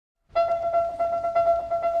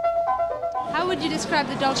would you describe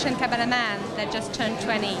the Dolce&Gabbana man that just turned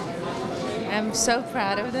 20? I'm so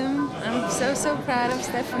proud of them. I'm so proud of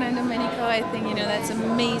Stefano and Domenico. I think, you know, that's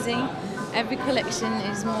amazing. Every collection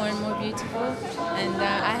is more and more beautiful. And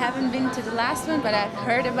I haven't been to the last one, but I've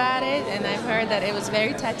heard about it, and I've heard that it was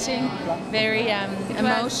very touching, very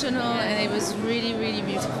emotional, and it was really, really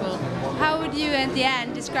beautiful. How would you, at the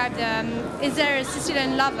end, describe is there a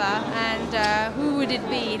Sicilian lover, and who would it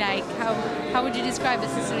be? Like, how would you describe a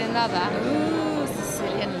Sicilian lover? Ooh,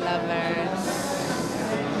 Sicilian lover.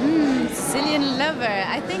 Sicilian lover.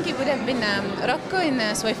 I think it would have been Rocco in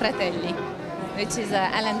Suoi Fratelli, which is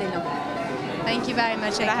Alain Delon. Thank you very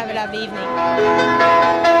much, and have a lovely evening.